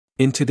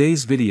In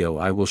today's video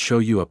I will show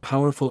you a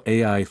powerful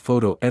AI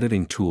photo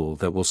editing tool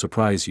that will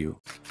surprise you.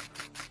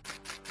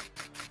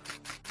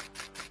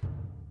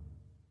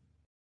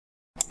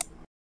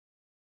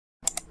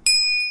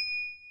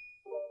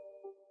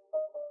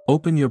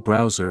 Open your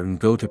browser and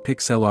go to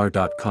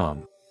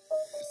pixlr.com.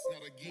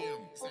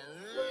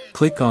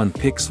 Click on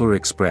Pixlr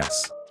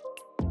Express.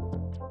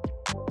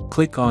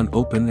 Click on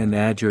Open and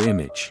add your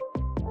image.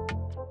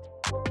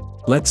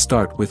 Let's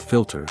start with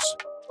filters.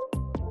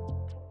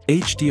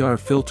 HDR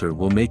filter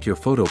will make your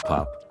photo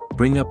pop,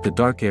 bring up the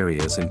dark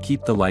areas and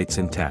keep the lights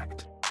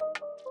intact.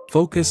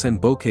 Focus and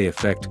bokeh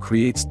effect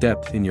creates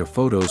depth in your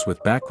photos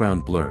with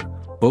background blur,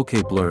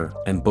 blur,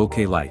 and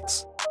bokeh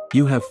lights.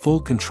 You have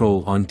full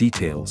control on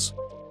details.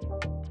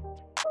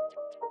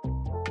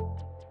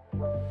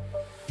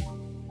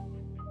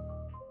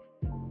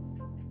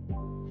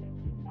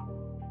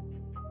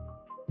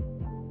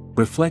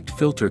 Reflect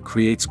filter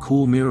creates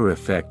cool mirror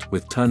effect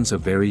with tons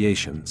of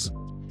variations.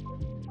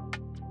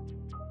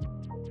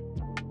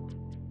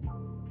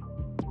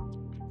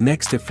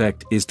 Next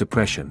effect is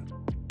depression.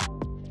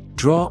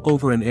 Draw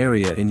over an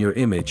area in your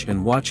image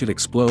and watch it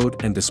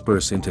explode and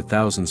disperse into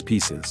thousands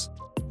pieces.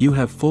 You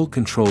have full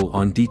control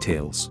on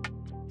details.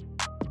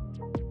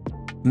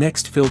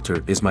 Next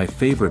filter is my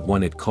favorite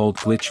one, it called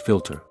glitch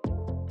filter.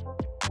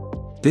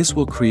 This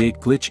will create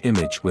glitch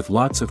image with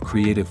lots of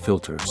creative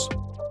filters.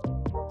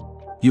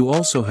 You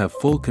also have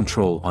full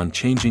control on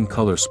changing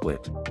color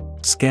split,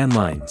 scan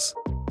lines,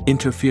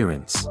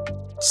 interference,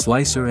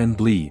 slicer and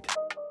bleed.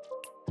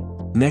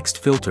 Next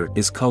filter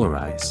is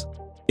colorize.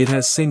 It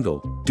has single,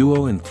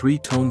 duo and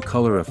three-tone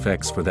color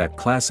effects for that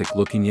classic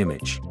looking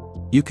image.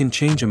 You can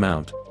change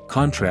amount,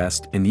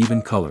 contrast and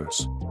even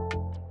colors.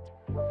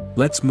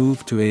 Let's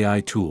move to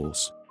AI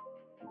tools.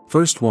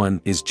 First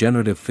one is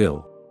generative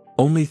fill.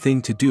 Only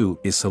thing to do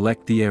is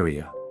select the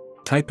area.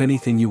 Type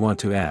anything you want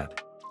to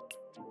add.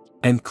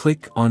 And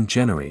click on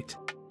generate.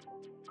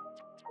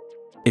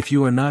 If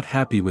you are not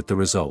happy with the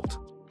result,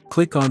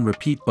 click on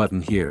repeat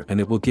button here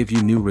and it will give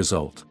you new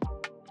result.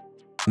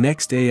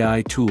 Next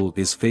AI tool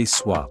is face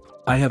swap.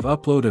 I have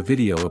uploaded a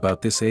video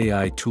about this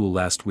AI tool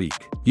last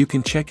week. You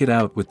can check it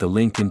out with the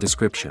link in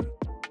description.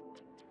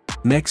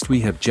 Next we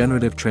have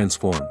generative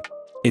transform.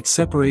 It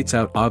separates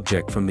out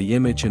object from the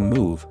image and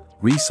move,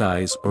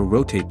 resize or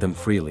rotate them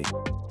freely.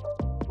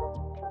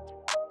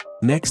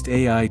 Next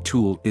AI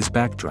tool is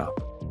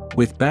backdrop.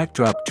 With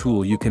backdrop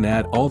tool you can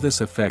add all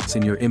this effects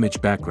in your image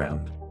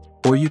background.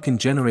 Or you can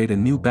generate a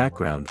new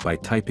background by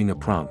typing a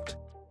prompt.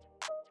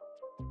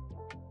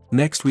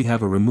 Next we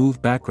have a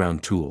remove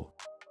background tool.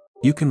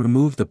 You can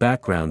remove the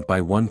background by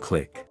one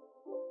click.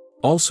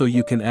 Also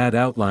you can add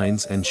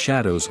outlines and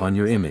shadows on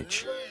your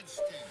image.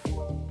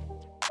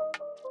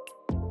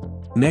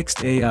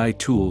 Next AI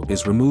tool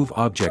is remove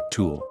object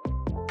tool.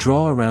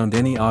 Draw around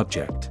any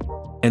object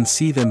and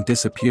see them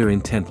disappear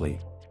intently.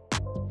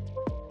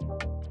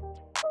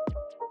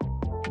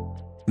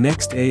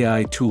 Next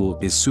AI tool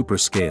is super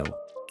scale.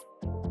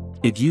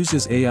 It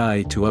uses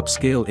AI to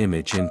upscale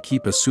image and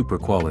keep a super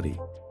quality.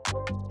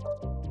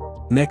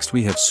 Next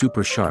we have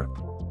super sharp.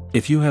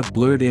 If you have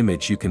blurred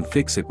image you can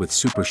fix it with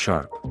super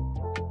sharp.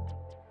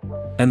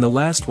 And the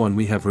last one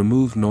we have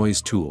remove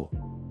noise tool.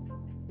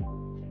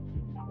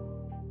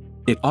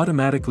 It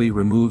automatically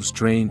removes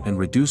drain and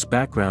reduce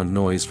background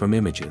noise from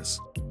images.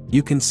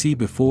 You can see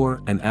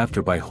before and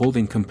after by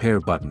holding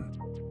compare button.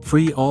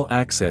 Free all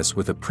access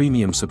with a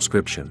premium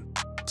subscription.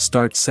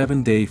 Start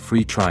 7-day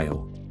free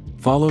trial.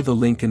 Follow the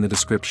link in the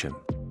description.